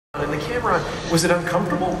camera. Was it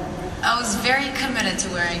uncomfortable? I was very committed to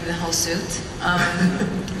wearing the whole suit,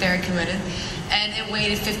 very committed, and it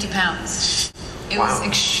weighed 50 pounds. It was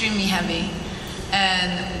extremely heavy,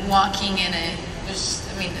 and walking in it,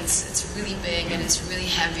 it's really big and it's really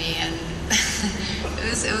heavy, and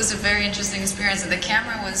it was a very interesting experience. And the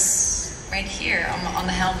camera was right here on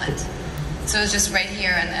the helmet, so it was just right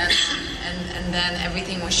here, and then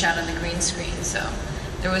everything was shot on the green screen. So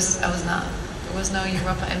there was no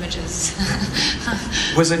Europa images.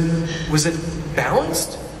 Was it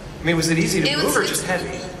balanced? I mean, was it easy to move or just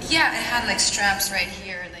heavy? Yeah, it had like straps right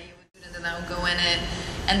here that you would do, and then I would go in it,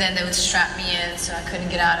 and then they would strap me in, so I couldn't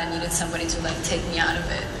get out. I needed somebody to like take me out of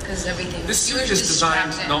it because everything. This suit is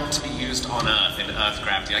designed not to be used on Earth in Earth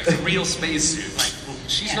gravity. Like a real spacesuit. Like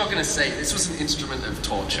she's not going to say this was an instrument of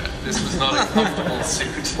torture. This was not a comfortable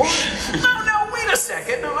suit. No, wait a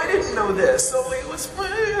second. No, I didn't know this. So let's.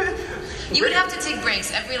 You would have to take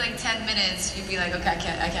breaks every like 10 minutes. You'd be like, okay,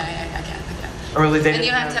 I can't. Oh, really? And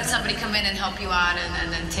you have to have somebody come in and help you out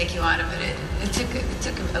and then take you out of it. It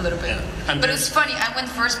took a little bit. But it was funny. I went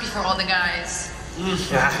first before all the guys.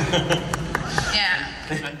 Yeah.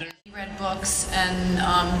 I read books and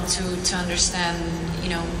to understand,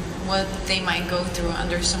 what they might go through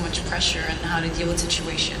under so much pressure and how to deal with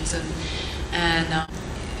situations. And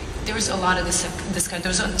there was a lot of this kind. There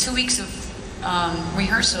was 2 weeks of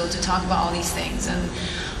rehearsal to talk about all these things, and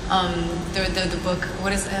the book,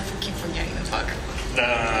 what is it? I keep forgetting the book.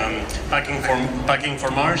 Packing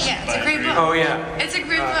for Mars. Yeah, it's a great book. Oh yeah, it's a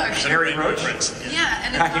great book. Harry Roach. Yeah,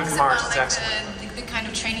 and it Packing talks for Mars. about the kind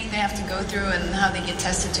of training they have to go through and how they get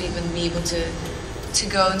tested to even be able to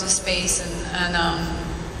go into space and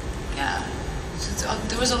yeah. So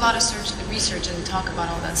there was a lot of research and talk about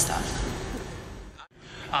all that stuff.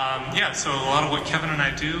 Yeah, so a lot of what Kevin and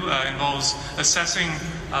I do involves assessing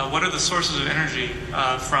what are the sources of energy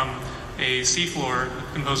from a seafloor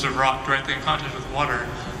composed of rock directly in contact with water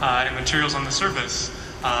and materials on the surface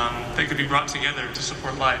that could be brought together to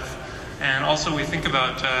support life. And also we think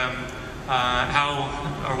about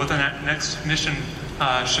what the next mission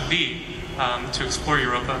should be to explore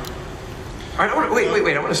Europa. All right,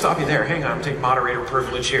 wait, I want to stop you there. Hang on, take moderator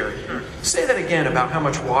privilege here. Sure. Say that again about how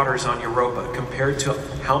much water is on Europa compared to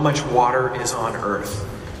how much water is on Earth.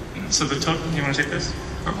 So you want to take this?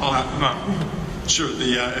 Sure,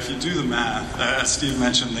 if you do the math, as Steve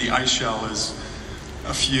mentioned, the ice shell is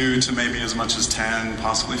a few to maybe as much as 10,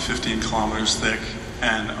 possibly 15 kilometers thick,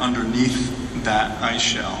 and underneath that ice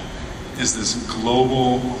shell is this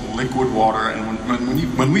global liquid water, and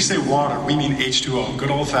when we say water, we mean H2O,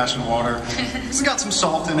 good old-fashioned water. It's got some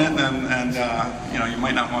salt in it, and you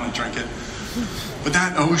might not want to drink it. But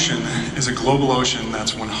that ocean is a global ocean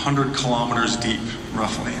that's 100 kilometers deep,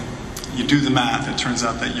 roughly. You do the math, it turns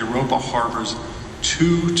out that Europa harbors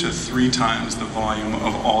 2 to 3 times the volume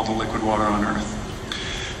of all the liquid water on Earth.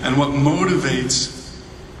 And what motivates,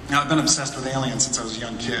 I've been obsessed with aliens since I was a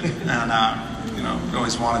young kid, and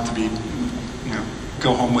always wanted to be,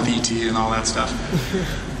 go home with E.T. and all that stuff.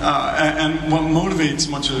 And what motivates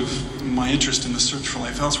much of my interest in the search for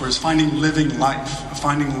life elsewhere is finding living life,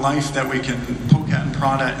 finding life that we can poke at and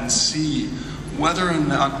prod at and see whether or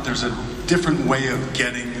not there's a different way of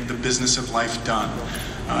getting the business of life done.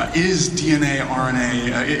 Is the DNA,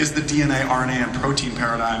 RNA, and protein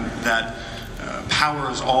paradigm that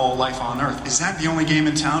powers all life on Earth, is that the only game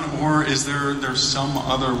in town, or is there's some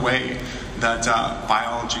other way that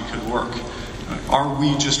biology could work? Are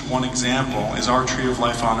we just one example? Is our tree of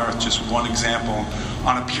life on Earth just one example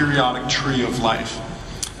on a periodic tree of life?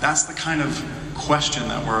 That's the kind of question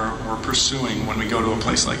that we're pursuing when we go to a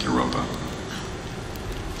place like Europa.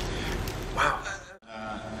 Wow.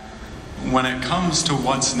 When it comes to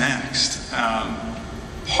what's next,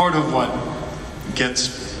 part of what gets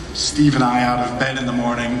Steve and I out of bed in the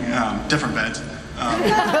morning, different beds,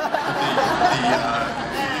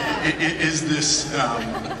 is this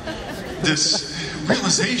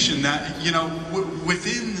realization that,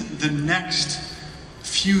 within the next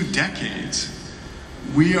few decades,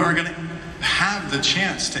 we are going to have the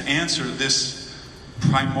chance to answer this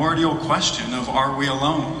primordial question of, are we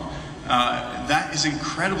alone? That is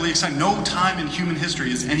incredibly exciting. No time in human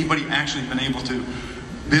history has anybody actually been able to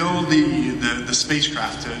build the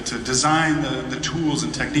spacecraft, to design the tools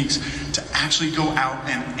and techniques to actually go out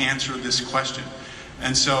and answer this question.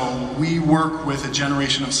 And so we work with a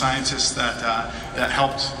generation of scientists that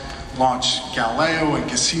helped launch Galileo and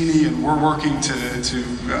Cassini, and we're working to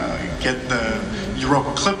get the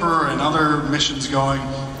Europa Clipper and other missions going.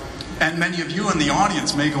 And many of you in the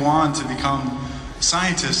audience may go on to become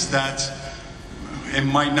scientists that it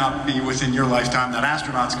might not be within your lifetime that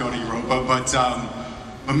astronauts go to Europa, but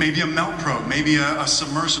but maybe a melt probe, maybe a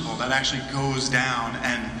submersible that actually goes down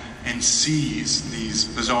and sees these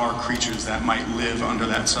bizarre creatures that might live under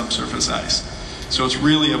that subsurface ice. So it's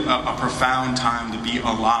really a profound time to be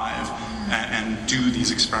alive and do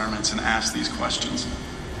these experiments and ask these questions.